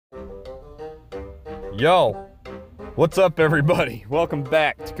Yo, what's up everybody? Welcome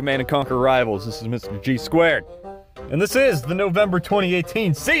back to Command & Conquer Rivals. This is Mr.Gsqrd. And this is the November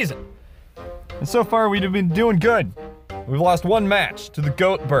 2018 season. And so far we've been doing good. We've lost one match to the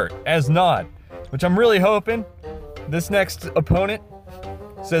Gsqrd as Nod, which I'm really hoping this next opponent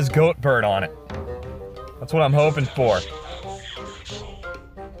says Gsqrd on it. That's what I'm hoping for.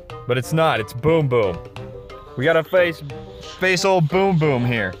 But it's not, it's Boom Boom. We gotta face old Boom Boom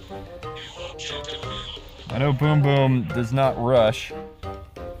here. I know Boom Boom does not rush,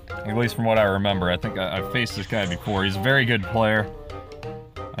 at least from what I remember. I think I've faced this guy before. He's a very good player.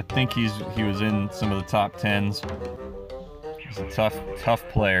 I think he was in some of the top 10s. He's a tough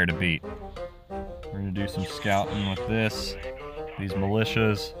player to beat. We're gonna do some scouting with this, these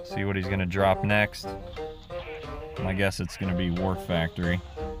militias, see what he's gonna drop next. My guess it's gonna be War Factory.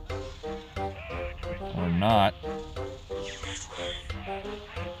 Or not.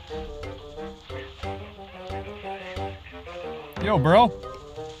 Yo, bro.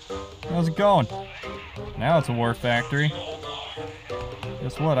 How's it going? Now it's a War Factory.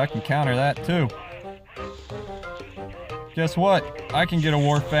 Guess what? I can counter that too. Guess what? I can get a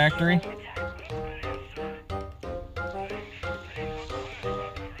War Factory.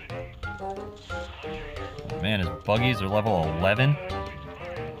 Oh, man, his buggies are level 11.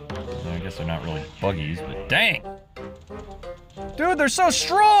 I guess they're not really buggies, but dang! Dude, they're so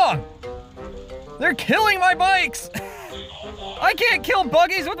strong! They're killing my bikes! I can't kill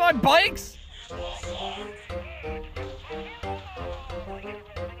buggies with my bikes!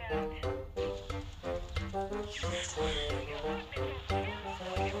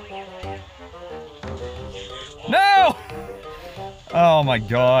 No! Oh my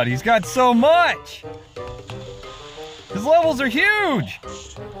god, he's got so much! His levels are huge!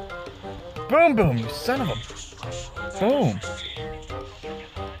 Boom Boom, you son of a... Boom.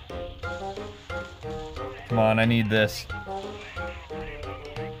 Come on, I need this.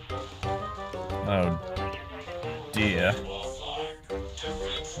 Oh, dear.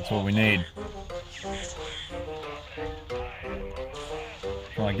 That's what we need.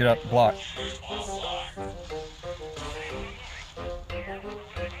 Come on, get up, block.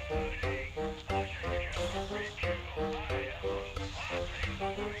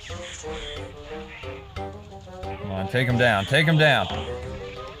 Come on, take him down, take him down.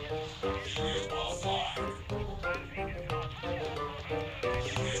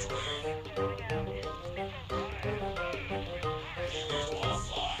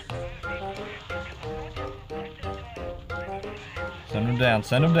 Send him down,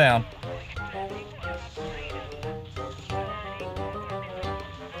 send him down.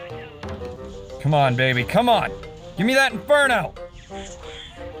 Come on, baby, come on! Give me that Inferno!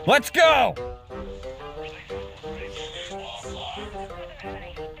 Let's go!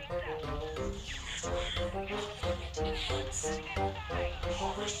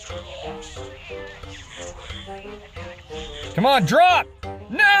 Come on, drop!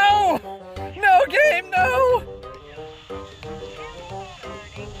 No! No, game, no!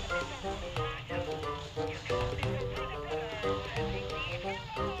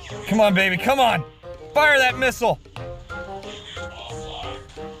 Come on, baby, come on! Fire that missile!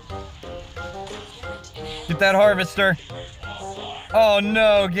 Get that harvester. Oh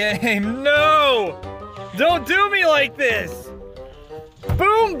no, game, no! Don't do me like this!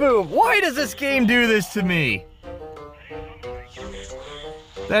 Boom Boom! Why does this game do this to me?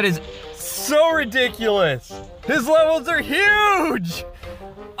 That is so ridiculous! His levels are huge!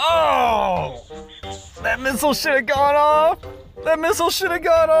 Oh! That missile should have gone off! That missile should have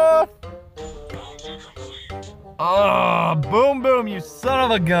gone off! Oh, Boom Boom, you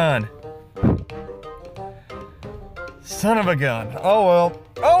son of a gun! Son of a gun. Oh well.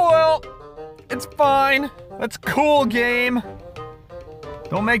 Oh well! It's fine. That's cool, game.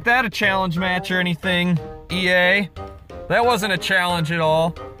 Don't make that a challenge match or anything, EA. That wasn't a challenge at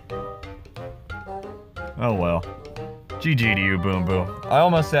all. Oh well. GG to you, Boom Boom. I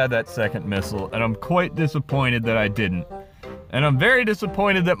almost had that second missile, and I'm quite disappointed that I didn't. And I'm very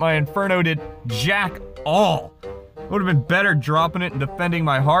disappointed that my Inferno did jack all. It would have been better dropping it and defending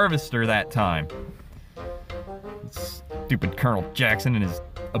my harvester that time. Stupid Colonel Jackson and his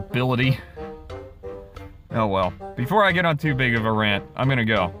ability. Oh well. Before I get on too big of a rant, I'm gonna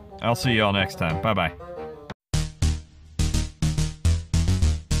go. I'll see y'all next time. Bye-bye.